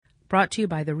Brought to you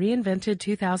by the reinvented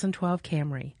 2012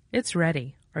 Camry. It's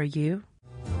ready. Are you?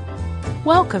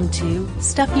 Welcome to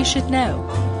Stuff You Should Know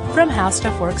from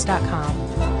HowStuffWorks.com.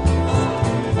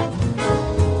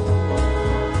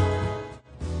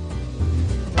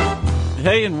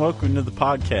 Hey, and welcome to the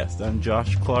podcast. I'm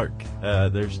Josh Clark.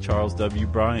 There's Charles W.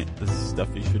 Bryant. This is Stuff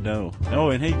You Should Know.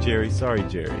 Oh, and hey, Jerry. Sorry,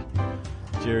 Jerry.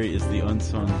 Jerry is the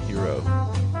unsung hero.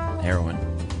 Heroin.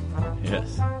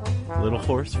 Yes. Little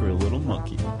horse for a little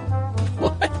monkey.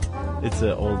 What? It's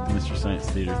an old Mr. Science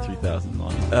Theater 3000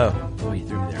 line. Oh, you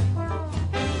threw me there.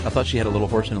 I thought she had a little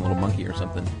horse and a little monkey or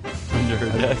something. Under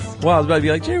her desk. Well, I was about to be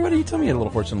like, Jerry, why do you tell me you had a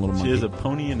little horse and a little monkey? She has a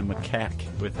pony and a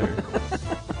macaque with her.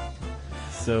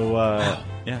 So,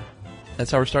 yeah.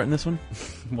 That's how we're starting this one?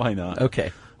 Why not?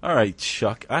 Okay. All right,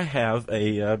 Chuck. I have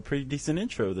a pretty decent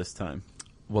intro this time.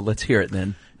 Well, let's hear it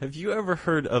then. Have you ever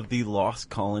heard of the lost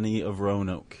colony of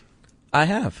Roanoke? I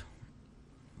have.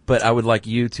 But I would like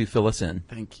you to fill us in.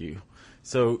 Thank you.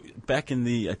 So, back in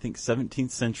the, I think,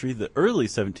 17th century, the early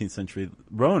 17th century,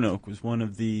 Roanoke was one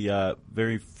of the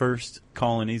very first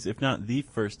colonies, if not the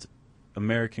first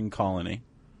American colony,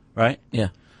 right? Yeah.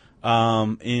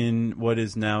 In what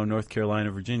is now North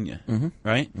Carolina, Virginia,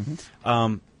 right?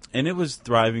 Mm-hmm. And it was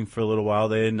thriving for a little while.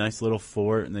 They had a nice little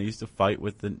fort, and they used to fight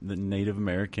with the Native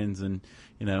Americans and,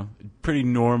 you know, pretty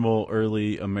normal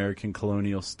early American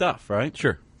colonial stuff, right?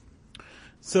 Sure.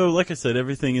 So, like I said,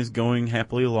 everything is going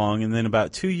happily along, and then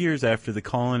about 2 years after the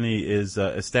colony is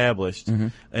established,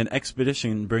 an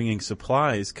expedition bringing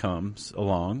supplies comes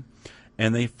along,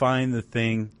 and they find the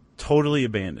thing totally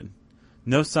abandoned.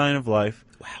 No sign of life.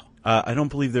 Wow. I don't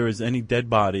believe there was any dead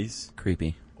bodies.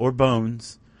 Creepy. Or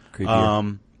bones. Creepy.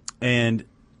 And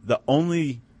the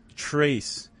only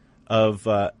trace of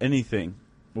anything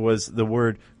was the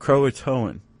word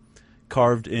Croatoan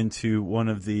carved into one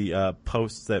of the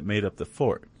posts that made up the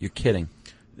fort. You're kidding.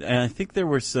 And I think there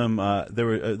were some.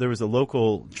 There was a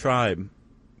local tribe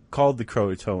called the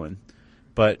Croatoan,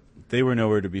 but they were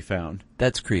nowhere to be found.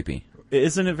 That's creepy.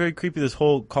 Isn't it very creepy? This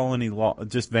whole colony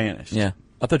just vanished. Yeah.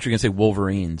 I thought you were going to say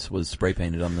Wolverines was spray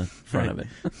painted on the front of it.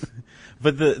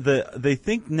 But they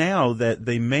think now that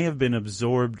they may have been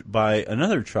absorbed by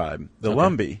another tribe, the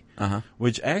Lumbee,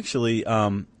 which actually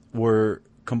were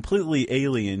completely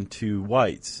alien to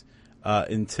whites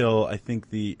until I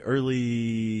think the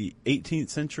early 18th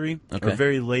century, or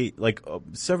very late, like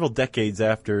several decades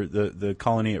after the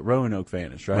colony at Roanoke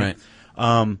vanished, right?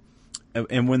 And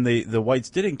when the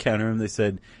whites did encounter them, they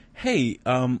said, hey,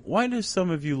 why do some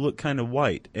of you look kind of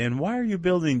white? And why are you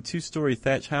building 2-story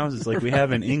thatch houses like we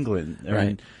have in England? Right.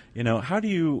 And, you know, how do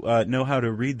you know how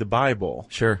to read the Bible?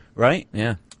 Sure. Right?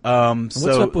 Yeah. What's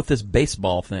up with this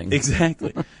baseball thing?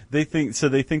 Exactly. They think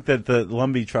that the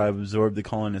Lumbee tribe absorbed the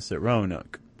colonists at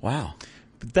Roanoke. Wow.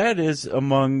 But that is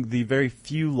among the very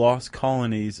few lost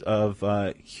colonies of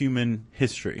human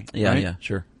history. Yeah, right? yeah,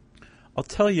 sure. I'll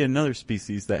tell you another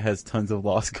species that has tons of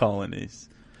lost colonies.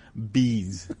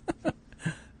 Bees.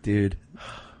 Dude,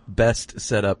 best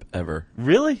setup ever.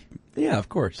 Really? Yeah, of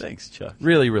course. Thanks, Chuck.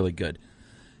 Really, really good.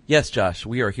 Yes, Josh,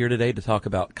 we are here today to talk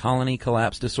about colony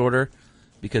collapse disorder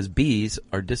because bees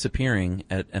are disappearing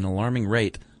at an alarming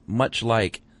rate, much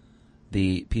like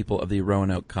the people of the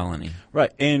Roanoke colony.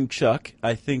 Right. And, Chuck,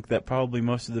 I think that probably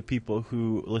most of the people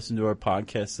who listen to our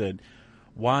podcast said,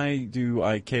 why do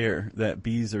I care that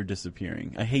bees are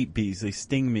disappearing? I hate bees. They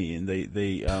sting me and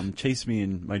they chase me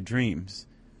in my dreams.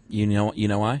 You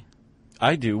know why?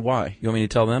 I do. Why? You want me to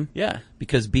tell them? Yeah.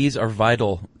 Because bees are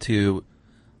vital to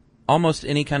almost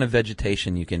any kind of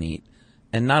vegetation you can eat.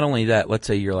 And not only that, let's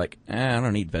say you're like, I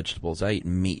don't eat vegetables. I eat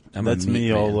meat. That's a meat me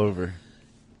man. all over.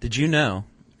 Did you know?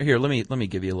 Here, let me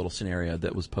give you a little scenario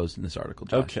that was posed in this article,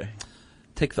 Josh. Okay.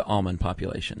 Take the almond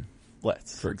population.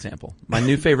 Let's. For example. My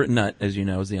new favorite nut, as you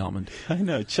know, is the almond. I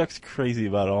know. Chuck's crazy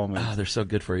about almonds. Oh, they're so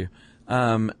good for you.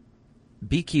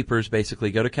 Beekeepers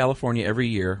basically go to California every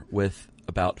year with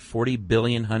about 40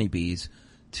 billion honeybees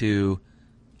to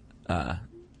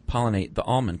pollinate the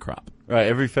almond crop. Right,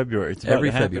 every February. It's every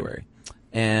February.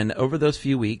 And over those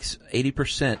few weeks,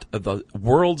 80% of the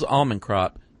world's almond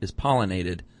crop is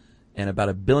pollinated, and about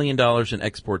 $1 billion in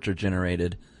exports are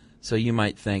generated. So you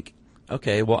might think,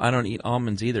 okay, well, I don't eat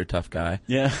almonds either, tough guy.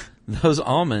 Yeah. Those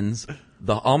almonds,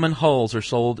 the almond hulls are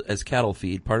sold as cattle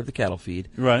feed, part of the cattle feed.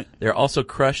 Right. They're also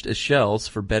crushed as shells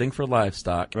for bedding for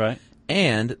livestock. Right.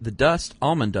 And the dust,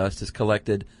 almond dust, is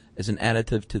collected as an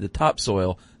additive to the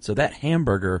topsoil, so that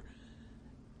hamburger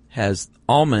has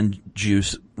almond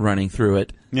juice running through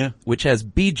it, yeah, which has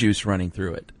bee juice running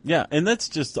through it. Yeah, and that's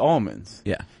just almonds.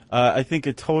 Yeah. I think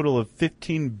a total of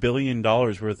 $15 billion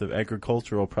worth of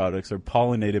agricultural products are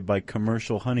pollinated by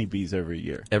commercial honeybees every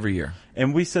year. Every year.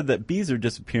 And we said that bees are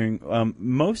disappearing.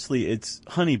 Mostly it's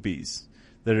honeybees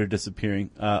that are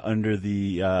disappearing under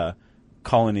the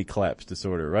colony collapse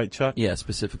disorder, right, Chuck? Yeah,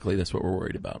 specifically, that's what we're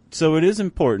worried about. So it is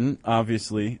important,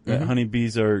 obviously, that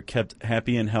honeybees are kept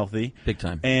happy and healthy. Big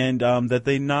time. And that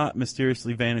they not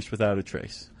mysteriously vanish without a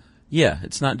trace. Yeah,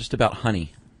 it's not just about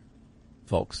honey,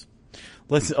 folks.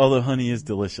 Although honey is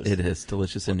delicious. It is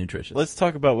delicious and nutritious. Let's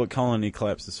talk about what colony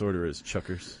collapse disorder is,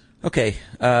 Chuckers. Okay,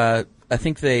 I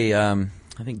think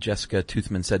Jessica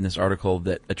Toothman said in this article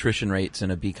that attrition rates in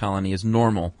a bee colony is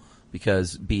normal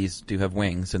because bees do have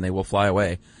wings and they will fly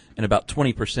away, and about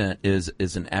 20%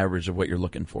 is an average of what you're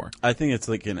looking for. I think it's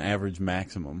like an average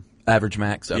maximum. Average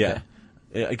max? Okay. Yeah.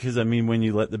 Because, I mean, when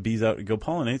you let the bees out to go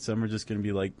pollinate, some are just going to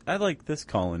be like, I like this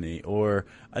colony, or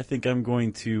I think I'm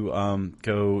going to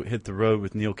go hit the road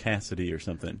with Neil Cassidy or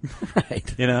something.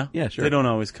 Right. You know? Yeah, sure. They don't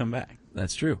always come back.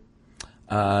 That's true.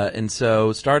 And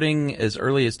so starting as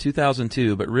early as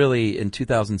 2002, but really in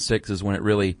 2006 is when it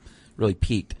really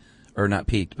peaked. Or not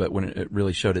peaked, but when it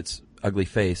really showed its ugly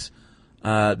face.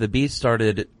 The bees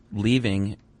started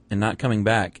leaving and not coming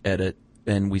back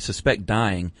and we suspect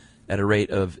dying at a rate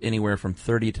of anywhere from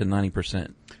 30 to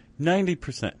 90%.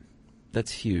 90%.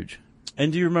 That's huge.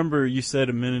 And do you remember you said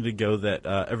a minute ago that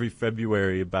every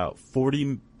February about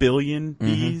 40 billion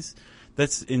bees?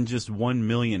 That's in just 1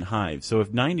 million hives. So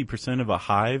if 90% of a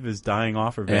hive is dying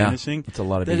off or vanishing, that's a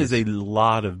lot of that bees. is a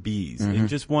lot of bees. In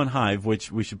just one hive, which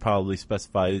we should probably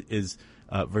specify is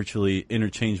virtually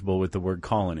interchangeable with the word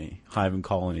colony. Hive and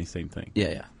colony, same thing.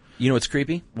 Yeah. You know what's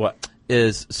creepy? What?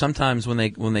 Is sometimes when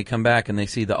they come back and they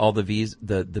see that all the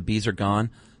bees are gone,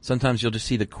 sometimes you'll just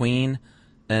see the queen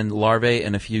and larvae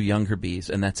and a few younger bees,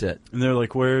 and that's it. And they're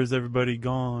like, where's everybody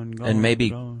gone? And maybe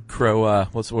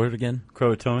what's the word again?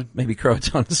 Croatoan? Maybe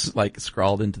croatoan is like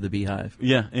scrawled into the beehive.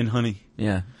 Yeah, in honey.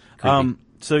 Yeah. Creepy.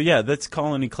 So yeah, that's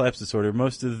colony collapse disorder.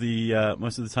 Most of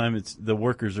the time, it's the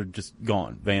workers are just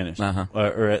gone, vanished,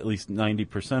 or at least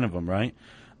 90% of them, right?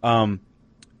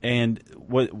 And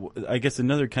what I guess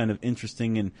another kind of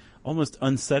interesting and almost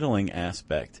unsettling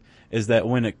aspect is that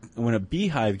when a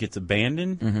beehive gets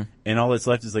abandoned and all that's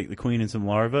left is like the queen and some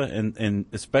larvae, and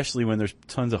especially when there's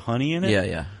tons of honey in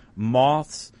it,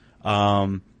 moths,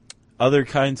 other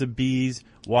kinds of bees,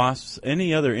 wasps,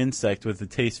 any other insect with a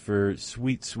taste for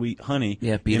sweet, sweet honey,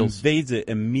 beetles, invades it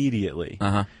immediately.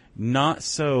 Not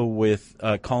so with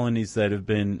colonies that have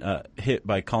been hit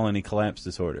by colony collapse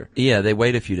disorder. Yeah, they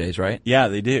wait a few days, right? Yeah,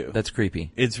 they do. That's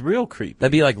creepy. It's real creepy.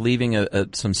 That'd be like leaving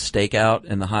some steak out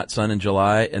in the hot sun in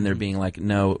July and there being like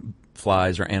no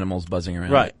flies or animals buzzing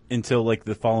around. Right, until like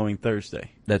the following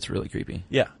Thursday. That's really creepy.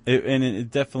 Yeah, it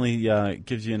definitely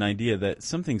gives you an idea that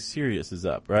something serious is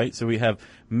up, right? So we have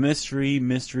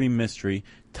mystery,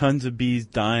 tons of bees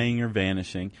dying or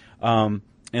vanishing.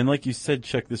 And like you said,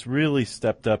 Chuck, this really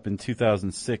stepped up in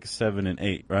 2006, 7, and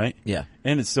 8, right? Yeah.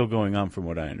 And it's still going on from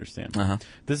what I understand.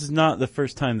 This is not the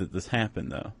first time that this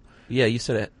happened, though. Yeah, you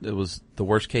said it was the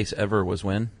worst case ever was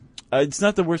when? It's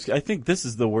not the worst. I think this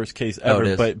is the worst case ever. Oh, it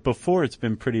is. But before it's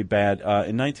been pretty bad.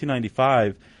 In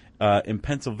 1995, in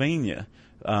Pennsylvania,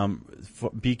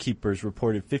 beekeepers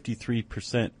reported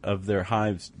 53% of their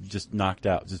hives just knocked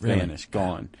out, just vanished,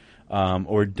 gone,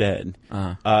 or dead.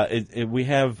 We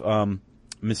have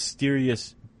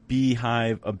mysterious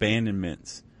beehive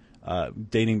abandonments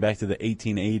dating back to the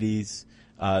 1880s,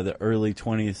 the early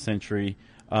 20th century.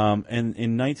 And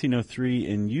in 1903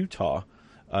 in Utah,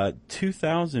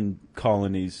 2,000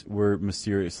 colonies were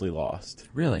mysteriously lost.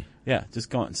 Really? Yeah,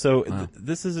 just gone. So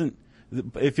this isn't,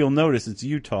 if you'll notice, it's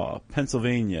Utah,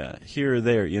 Pennsylvania, here or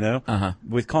there, you know?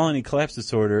 With colony collapse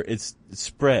disorder, it's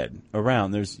spread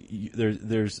around.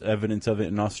 There's evidence of it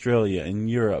in Australia, in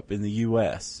Europe, in the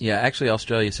U.S. Yeah, actually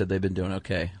Australia said they've been doing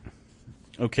okay.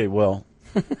 Okay, well,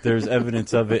 there's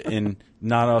evidence of it in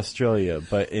not Australia,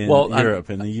 but in Europe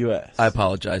and the U.S. I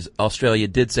apologize. Australia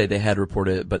did say they had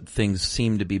reported it, but things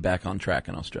seem to be back on track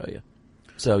in Australia.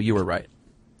 So you were right.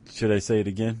 Should I say it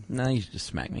again? No, you just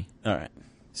smack me. All right.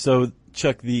 So,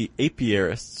 Chuck, the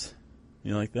apiarists,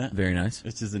 you like that? Very nice.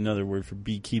 Which is another word for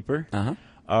beekeeper,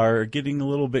 are getting a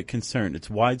little bit concerned. It's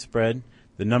widespread.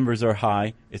 The numbers are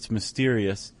high. It's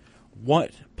mysterious.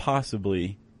 What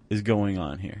possibly is going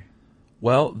on here?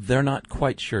 Well, they're not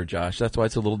quite sure, Josh. That's why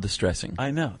it's a little distressing.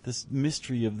 I know. This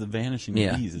mystery of the vanishing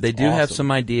bees. They do have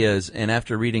some ideas, and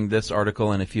after reading this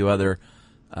article and a few other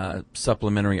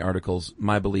supplementary articles,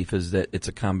 my belief is that it's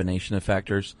a combination of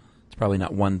factors. It's probably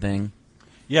not one thing.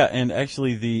 Yeah, and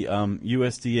actually the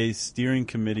USDA's Steering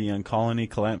Committee on Colony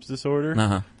Collapse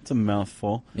Disorder, it's a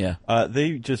mouthful. Yeah.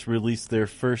 They just released their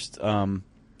first,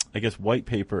 white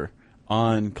paper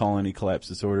on colony collapse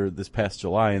disorder this past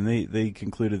July, and they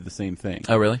concluded the same thing.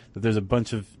 Oh, really? That there's a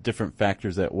bunch of different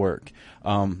factors at work.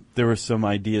 There were some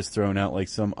ideas thrown out, like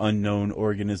some unknown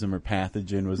organism or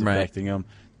pathogen was affecting them.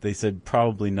 They said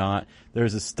probably not.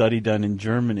 There's a study done in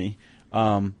Germany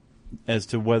as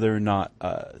to whether or not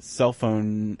cell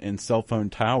phone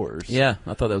towers. Yeah,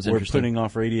 I thought that was interesting. Were putting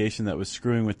off radiation that was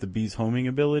screwing with the bees' homing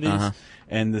abilities.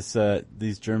 And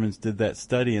these Germans did that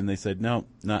study, and they said, no,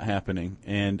 not happening.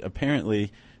 And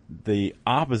apparently the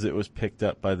opposite was picked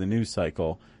up by the news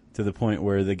cycle to the point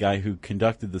where the guy who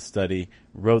conducted the study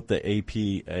wrote the AP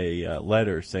a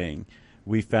letter saying,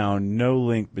 we found no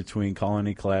link between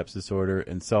colony collapse disorder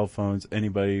and cell phones.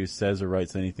 Anybody who says or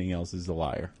writes anything else is a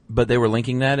liar. But they were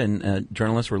linking that, and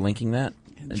journalists were linking that?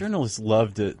 Journalists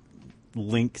love to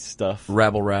link stuff.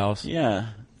 Rabble-rouse. Yeah.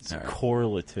 It's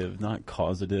correlative, not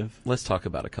causative. Let's talk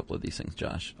about a couple of these things,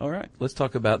 Josh. All right. Let's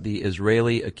talk about the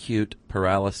Israeli acute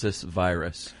paralysis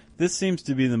virus. This seems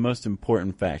to be the most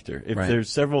important factor. If there's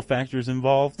several factors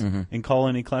involved in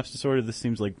colony collapse disorder, this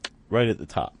seems like right at the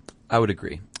top. I would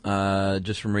agree.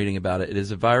 Just from reading about it. It is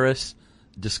a virus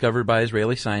discovered by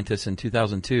Israeli scientists in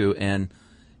 2002, and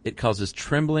it causes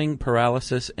trembling,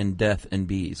 paralysis, and death in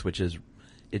bees,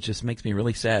 it just makes me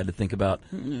really sad to think about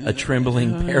a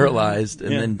trembling, paralyzed,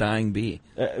 and then dying bee.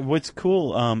 What's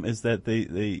cool is that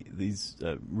these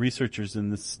researchers in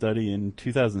this study in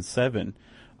 2007,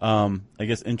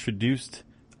 introduced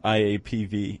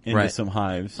IAPV into some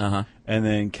hives, and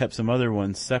then kept some other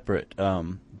ones separate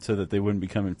so that they wouldn't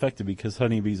become infected, because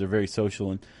honeybees are very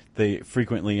social and they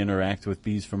frequently interact with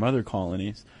bees from other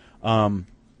colonies.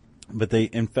 But they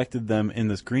infected them in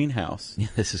this greenhouse. Yeah,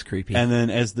 this is creepy. And then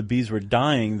as the bees were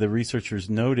dying, the researchers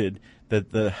noted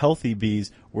that the healthy bees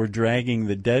were dragging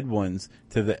the dead ones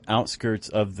to the outskirts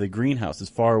of the greenhouse, as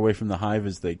far away from the hive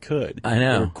as they could. I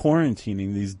know. They were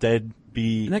quarantining these dead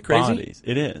bee Isn't that crazy? bodies.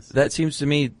 It is. That seems to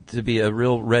me to be a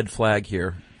real red flag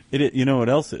here. You know what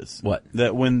else is? What?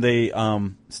 That when they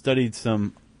studied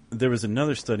there was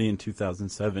another study in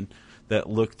 2007 that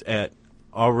looked at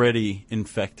already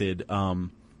infected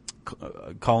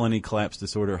colony collapse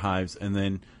disorder hives and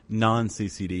then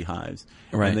non-CCD hives.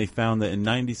 Right. And they found that in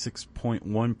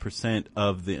 96.1%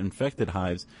 of the infected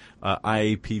hives,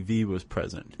 IAPV was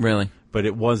present. Really? But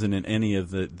it wasn't in any of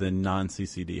the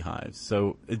non-CCD hives.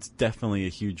 So it's definitely a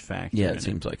huge factor. Yeah, it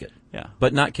seems like it. Yeah.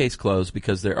 But not case closed,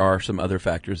 because there are some other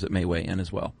factors that may weigh in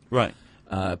as well. Right.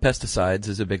 Pesticides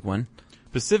is a big one.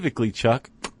 Specifically, Chuck.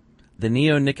 The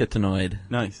neonicotinoid.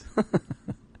 Nice.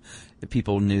 If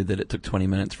people knew that it took 20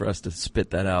 minutes for us to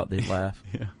spit that out, they'd laugh.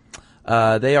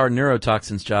 Yeah. They are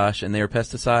neurotoxins, Josh, and they are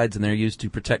pesticides, and they're used to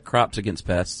protect crops against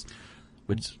pests,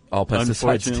 which all pesticides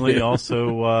Unfortunately, do.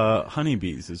 also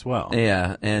honeybees as well.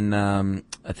 Yeah, and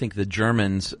I think the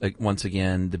Germans, once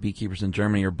again, the beekeepers in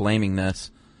Germany are blaming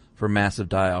this for massive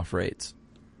die-off rates.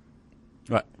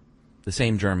 Right. The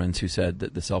same Germans who said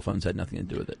that the cell phones had nothing to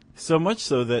do with it. So much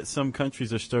so that some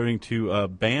countries are starting to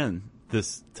ban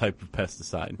this type of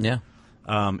pesticide. Yeah.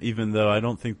 Even though I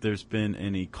don't think there's been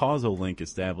any causal link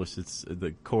established, it's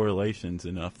the correlation's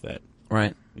enough that,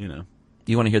 Right.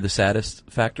 You want to hear the saddest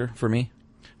factor for me?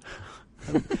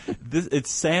 It's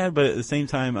sad, but at the same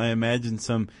time, I imagine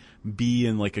some bee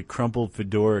in like a crumpled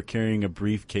fedora carrying a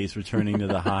briefcase returning to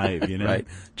the hive, Right.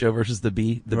 Joe versus the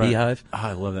bee, Right. beehive. Oh,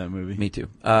 I love that movie. Me too.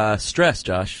 Stress,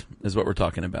 Josh, is what we're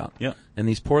talking about. Yeah. And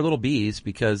these poor little bees,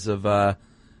 because of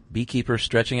beekeepers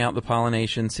stretching out the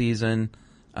pollination season,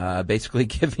 basically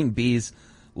giving bees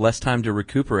less time to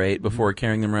recuperate before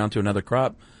carrying them around to another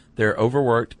crop. They're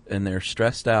overworked and they're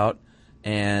stressed out,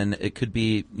 and it could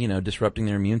be, disrupting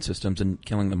their immune systems and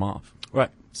killing them off.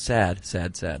 Right. Sad,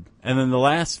 sad, sad. And then the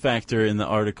last factor in the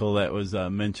article that was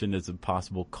mentioned as a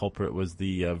possible culprit was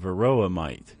the Varroa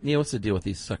mite. Yeah, what's the deal with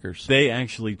these suckers? They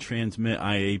actually transmit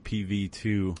IAPV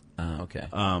to okay.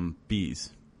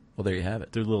 Bees. Well, there you have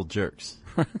it. They're little jerks.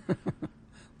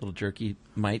 Little jerky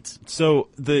mites. So,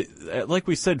 like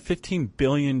we said, $15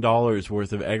 billion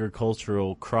worth of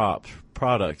agricultural crop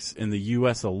products in the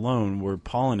U.S. alone were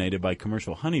pollinated by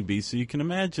commercial honeybees. So you can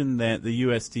imagine that the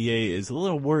USDA is a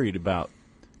little worried about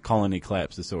colony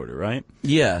collapse disorder, right?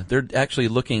 Yeah, they're actually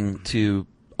looking to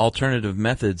alternative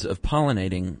methods of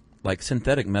pollinating, like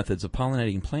synthetic methods of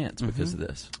pollinating plants because of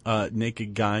this.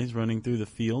 Naked guys running through the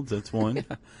fields, that's one.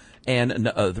 Yeah. And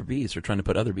other bees. They're trying to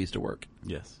put other bees to work.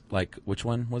 Yes. Like, which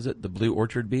one was it? The blue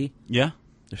orchard bee? Yeah.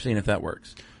 They're seeing if that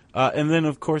works. And then,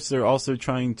 of course, they're also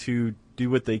trying to do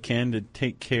what they can to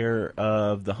take care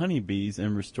of the honeybees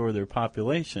and restore their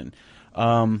population.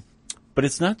 But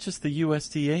it's not just the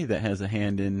USDA that has a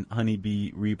hand in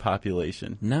honeybee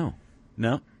repopulation. No.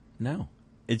 No? No.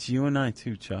 It's you and I,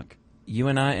 too, Chuck. You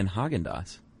and I and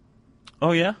Haagen-Dazs.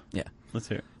 Oh, yeah? Yeah. Let's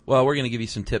hear it. Well, we're going to give you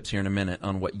some tips here in a minute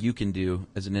on what you can do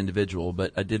as an individual,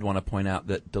 but I did want to point out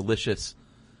that delicious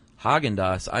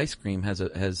Haagen-Dazs ice cream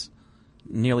has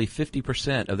nearly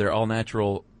 50% of their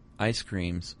all-natural ice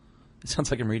creams. It sounds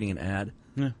like I'm reading an ad.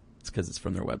 Yeah. It's because it's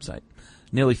from their website.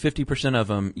 Nearly 50% of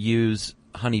them use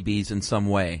honeybees in some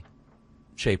way,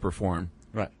 shape, or form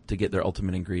to get their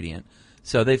ultimate ingredient.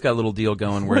 So they've got a little deal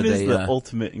going where What is the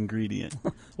ultimate ingredient?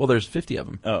 Well, there's 50 of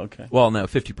them. Oh, okay. Well, no,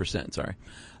 50%, sorry.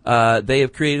 They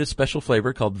have created a special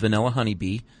flavor called Vanilla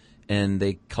Honeybee, and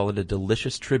they call it a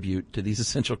delicious tribute to these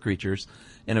essential creatures.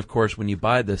 And, of course, when you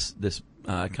buy this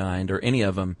kind, or any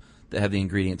of them that have the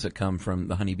ingredients that come from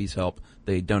the honeybees' help,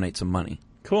 they donate some money.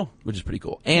 Cool. Which is pretty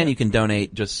cool. And you can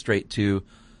donate just straight to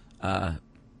a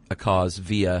cause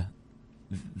via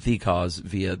the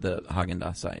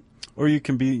Haagen-Dazs site. Or you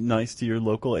can be nice to your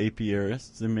local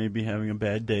apiarists. They may be having a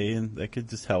bad day, and that could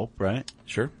just help, right?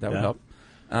 Sure, that would help.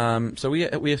 So we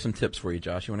have some tips for you,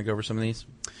 Josh. You want to go over some of these?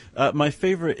 My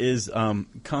favorite is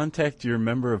contact your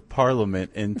member of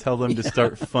parliament and tell them to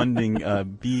start funding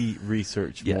bee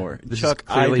research more. Chuck,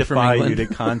 I defy you to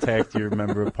contact your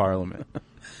member of parliament.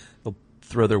 They'll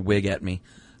throw their wig at me.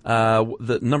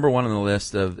 The number one on the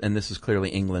list and this is clearly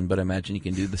England, but I imagine you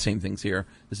can do the same things here,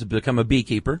 is to become a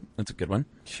beekeeper. That's a good one.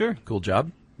 Sure. Cool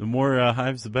job. The more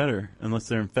hives, the better, unless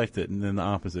they're infected, and then the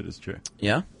opposite is true.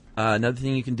 Yeah. Another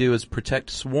thing you can do is protect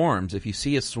swarms. If you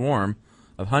see a swarm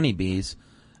of honeybees,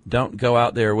 don't go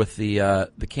out there with the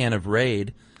can of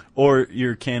Raid. Or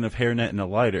your can of hairnet and a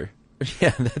lighter.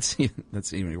 Yeah, that's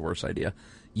even a worse idea.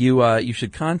 You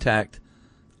should contact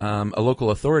a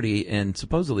local authority, and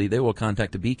supposedly they will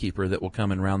contact a beekeeper that will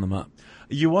come and round them up.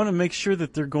 You want to make sure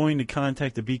that they're going to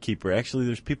contact a beekeeper. Actually,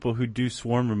 there's people who do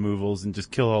swarm removals and just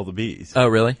kill all the bees. Oh,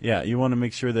 really? Yeah, you want to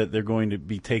make sure that they're going to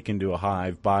be taken to a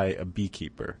hive by a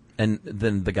beekeeper. And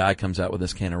then the guy comes out with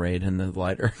his can of Raid and the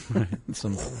lighter.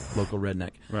 Some local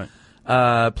redneck.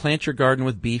 Right. Plant your garden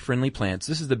with bee-friendly plants.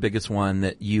 This is the biggest one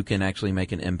that you can actually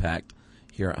make an impact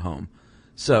here at home.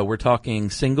 So we're talking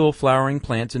single flowering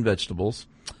plants and vegetables.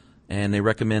 And they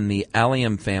recommend the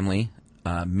allium family,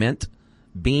 mint,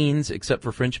 beans, except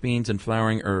for French beans, and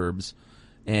flowering herbs.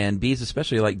 And bees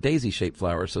especially like daisy-shaped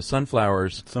flowers. So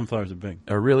sunflowers are big.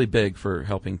 Are really big for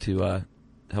helping the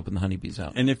honeybees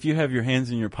out. And if you have your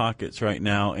hands in your pockets right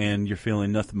now and you're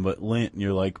feeling nothing but lint and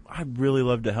you're like, I'd really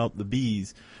love to help the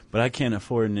bees, but I can't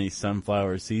afford any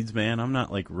sunflower seeds, man. I'm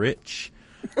not like rich.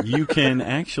 You can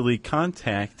actually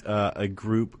contact a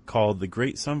group called the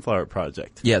Great Sunflower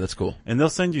Project. Yeah, that's cool. And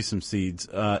they'll send you some seeds.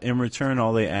 In return,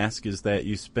 all they ask is that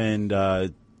you spend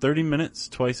 30 minutes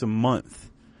twice a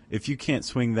month. If you can't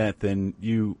swing that, then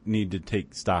you need to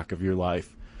take stock of your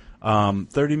life.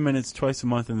 30 minutes twice a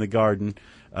month in the garden,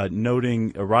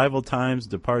 noting arrival times,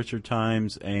 departure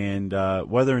times, and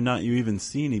whether or not you even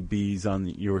see any bees on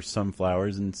your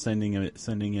sunflowers, and sending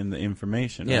in the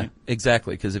information. Yeah, right?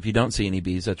 Exactly, because if you don't see any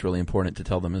bees, that's really important to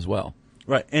tell them as well.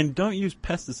 Right, and don't use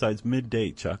pesticides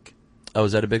midday, Chuck. Oh,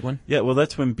 is that a big one? Yeah, well,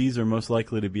 that's when bees are most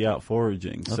likely to be out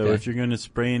foraging. So Okay. if you're going to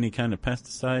spray any kind of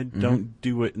pesticide, don't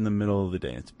do it in the middle of the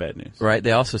day. It's bad news. Right,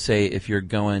 they also say if you're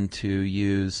going to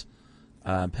use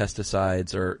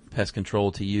pesticides or pest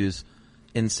control, to use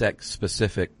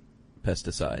insect-specific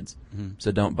pesticides.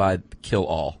 So don't buy kill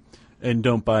all. And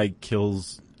don't buy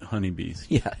kills honeybees.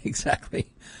 Yeah,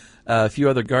 exactly. A few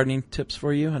other gardening tips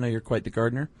for you. I know you're quite the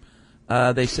gardener.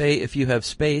 They say if you have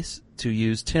space to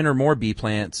use 10 or more bee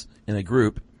plants in a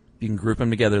group, you can group them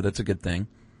together. That's a good thing.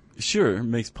 Sure, it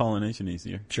makes pollination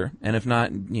easier. Sure. And if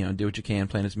not, do what you can.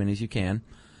 Plant as many as you can.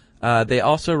 They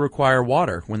also require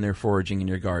water when they're foraging in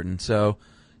your garden. So,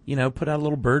 put out a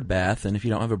little bird bath. And if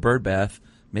you don't have a bird bath,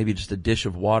 maybe just a dish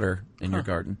of water in your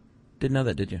garden. Didn't know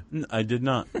that, did you? I did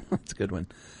not. That's a good one.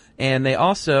 And they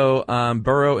also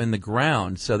burrow in the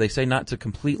ground. So they say not to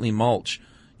completely mulch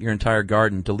your entire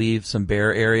garden, to leave some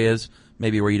bare areas,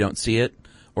 maybe where you don't see it,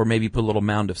 or maybe put a little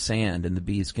mound of sand and the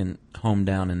bees can home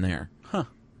down in there. Huh.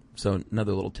 So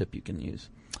another little tip you can use.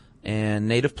 And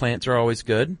native plants are always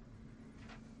good.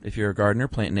 If you're a gardener,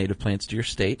 plant native plants to your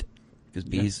state, because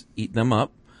bees eat them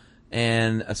up.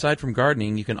 And aside from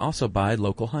gardening, you can also buy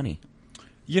local honey.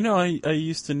 I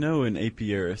used to know an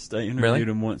apiarist. I interviewed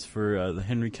him once for the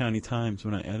Henry County Times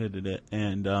when I edited it,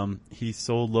 and he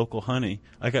sold local honey.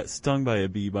 I got stung by a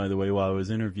bee, by the way, while I was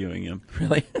interviewing him.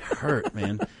 Really? It hurt,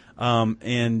 man.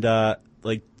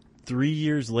 3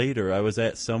 years later, I was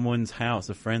at someone's house,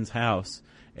 a friend's house,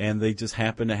 and they just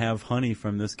happened to have honey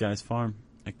from this guy's farm.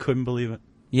 I couldn't believe it.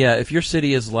 Yeah, if your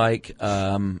city is like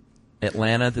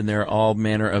Atlanta, then there are all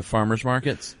manner of farmers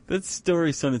markets. That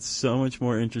story sounded so much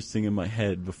more interesting in my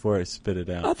head before I spit it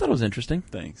out. I thought it was interesting.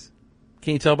 Thanks.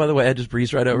 Can you tell by the way I just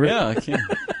breezed right over it? Yeah, I can.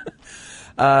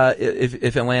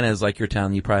 If Atlanta is like your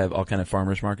town, you probably have all kind of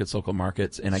farmers markets, local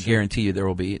markets, and I guarantee you there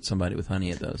will be somebody with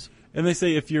honey at those. And they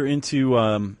say if you're into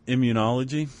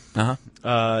immunology,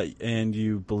 Uh-huh. And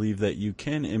you believe that you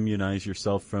can immunize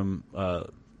yourself from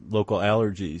local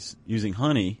allergies using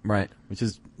honey, Right. which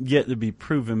is yet to be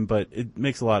proven, but it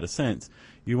makes a lot of sense.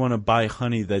 You want to buy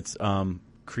honey that's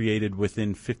created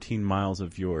within 15 miles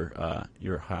of your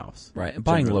house. Right. And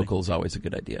buying generally. local is always a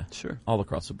good idea. Sure. All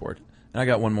across the board. And I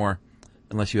got one more,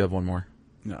 unless you have one more.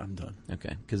 No, I'm done.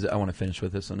 Okay, because I want to finish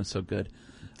with this one. It's so good.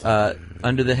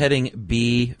 Under the heading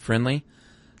bee friendly,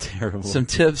 Terrible. some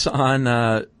tips on,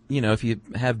 if you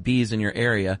have bees in your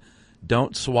area,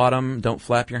 don't swat them, don't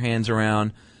flap your hands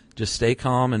around, just stay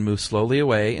calm and move slowly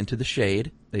away into the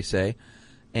shade, they say,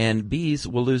 and bees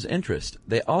will lose interest.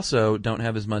 They also don't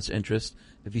have as much interest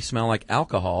if you smell like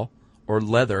alcohol or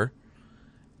leather,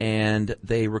 and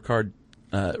they regard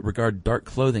dark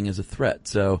clothing as a threat.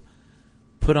 So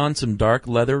put on some dark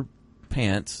leather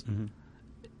pants,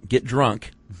 get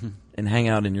drunk, and hang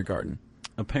out in your garden.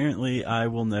 Apparently, I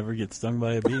will never get stung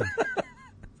by a bee.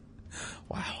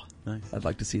 Wow. Nice. I'd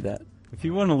like to see that. If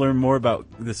you want to learn more about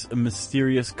this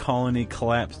mysterious colony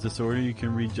collapse disorder, you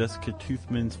can read Jessica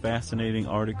Toothman's fascinating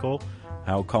article,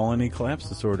 How Colony Collapse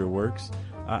Disorder Works.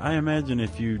 I imagine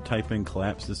if you type in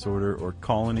collapse disorder or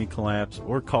colony collapse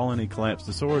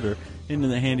disorder into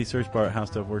the handy search bar at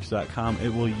howstuffworks.com,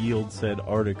 it will yield said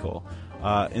article.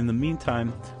 In the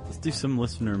meantime, let's do some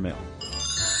listener mail.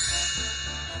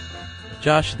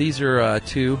 Josh, these are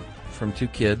two from two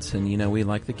kids, and we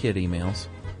like the kid emails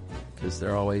because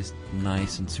they're always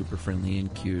nice and super friendly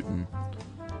and cute and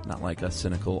not like us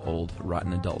cynical, old,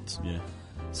 rotten adults. Yeah.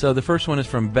 So the first one is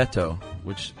from Beto,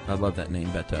 which I love that name,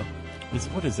 Beto.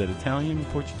 What is that, Italian,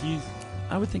 Portuguese?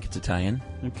 I would think it's Italian.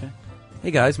 Okay.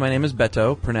 Hey guys, my name is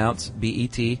Beto, pronounced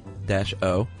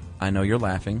B-E-T-O. I know you're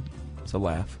laughing. It's a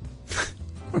laugh.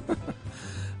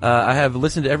 I have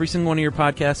listened to every single one of your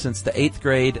podcasts since the 8th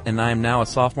grade, and I am now a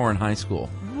sophomore in high school.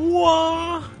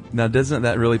 What? Now, doesn't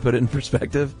that really put it in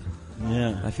perspective?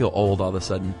 Yeah. I feel old all of a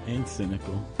sudden. And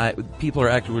cynical. People are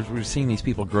actually, we're seeing these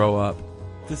people grow up.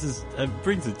 It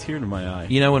brings a tear to my eye.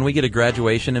 When we get a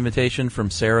graduation invitation from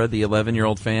Sarah, the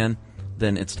 11-year-old fan,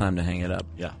 then it's time to hang it up.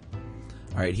 Yeah.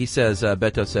 All right, he says,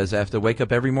 Beto says, I have to wake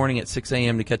up every morning at 6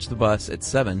 a.m. to catch the bus at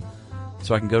 7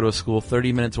 so I can go to a school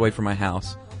 30 minutes away from my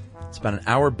house. It's about an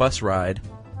hour bus ride.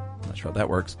 I'm not sure how that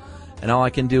works. And all I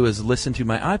can do is listen to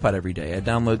my iPod every day. I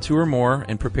download 2 or more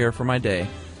and prepare for my day.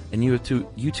 And you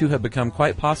two have become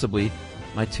quite possibly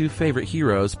my 2 favorite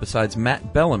heroes besides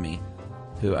Matt Bellamy,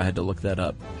 who I had to look that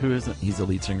up. Who is it? He's the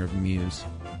lead singer of Muse.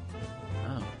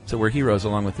 Oh. So we're heroes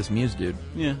along with this Muse dude.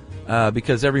 Yeah.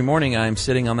 Because every morning I'm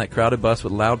sitting on that crowded bus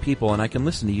with loud people and I can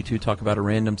listen to you two talk about a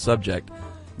random subject,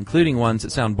 including ones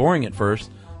that sound boring at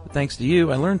first, but thanks to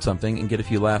you I learned something and get a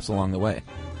few laughs along the way.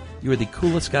 You are the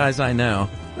coolest guys I know.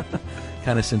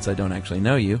 Kind of since I don't actually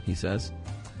know you, he says.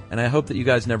 And I hope that you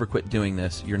guys never quit doing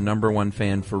this. Your number 1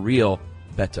 fan for real,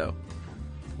 Beto.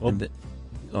 Well,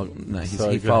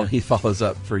 he follows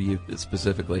up for you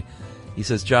specifically. He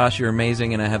says, Josh, you're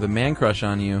amazing and I have a man crush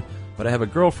on you, but I have a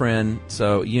girlfriend,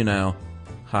 so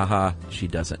haha, she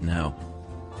doesn't know.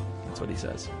 That's what he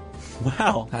says.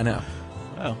 Wow. I know.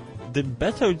 Wow. Did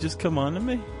Beto just come on to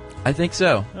me? I think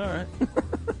so. All right.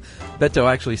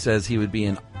 Beto actually says he would be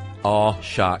in awe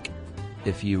shock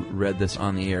if you read this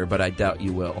on the air, but I doubt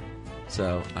you will.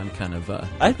 So I'm kind of...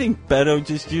 I think Beto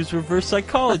just used reverse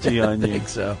psychology on you. I think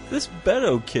so. This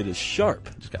Beto kid is sharp.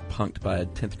 Just got punked by a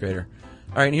 10th grader.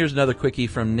 All right, and here's another quickie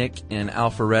from Nick in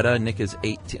Alpharetta. Nick is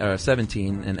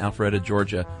 17 in Alpharetta,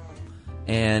 Georgia.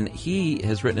 And he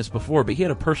has written this before, but he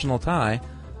had a personal tie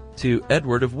to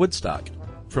Edward of Woodstock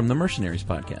from the Mercenaries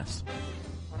podcast.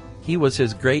 He was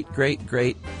his great,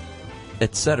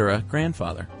 etc.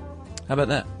 grandfather. How about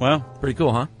that? Wow. Pretty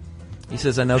cool, huh? He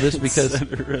says, I know this because...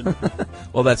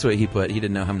 Well, that's what he put. He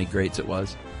didn't know how many greats it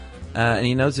was. And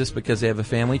he knows this because they have a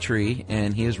family tree,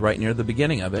 and he is right near the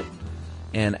beginning of it.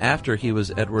 And after he was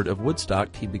Edward of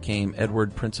Woodstock, he became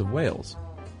Edward, Prince of Wales.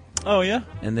 Oh, yeah?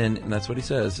 And that's what he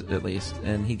says, at least.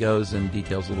 And he goes and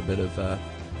details a little bit of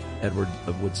Edward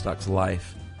of Woodstock's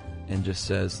life and just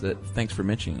says that, thanks for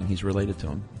mentioning, he's related to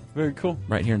him. Very cool.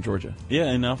 Right here in Georgia.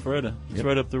 Yeah, in Alpharetta. It's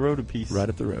right up the road a piece. Right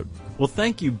up the road. Well,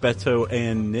 thank you, Beto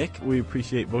and Nick. We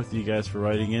appreciate both of you guys for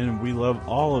writing in, and we love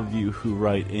all of you who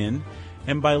write in.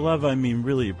 And by love, I mean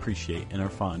really appreciate and are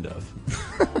fond of.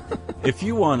 If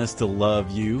you want us to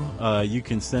love you, you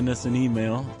can send us an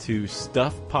email to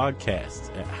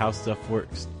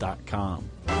stuffpodcast@howstuffworks.com.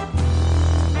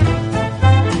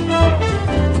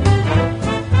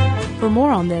 For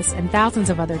more on this and thousands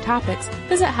of other topics,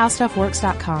 visit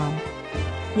howstuffworks.com.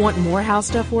 Want more How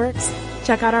Stuff Works?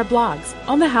 Check out our blogs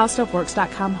on the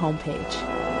howstuffworks.com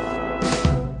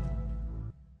homepage.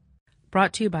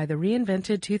 Brought to you by the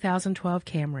reinvented 2012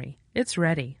 Camry. It's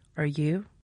ready. Are you?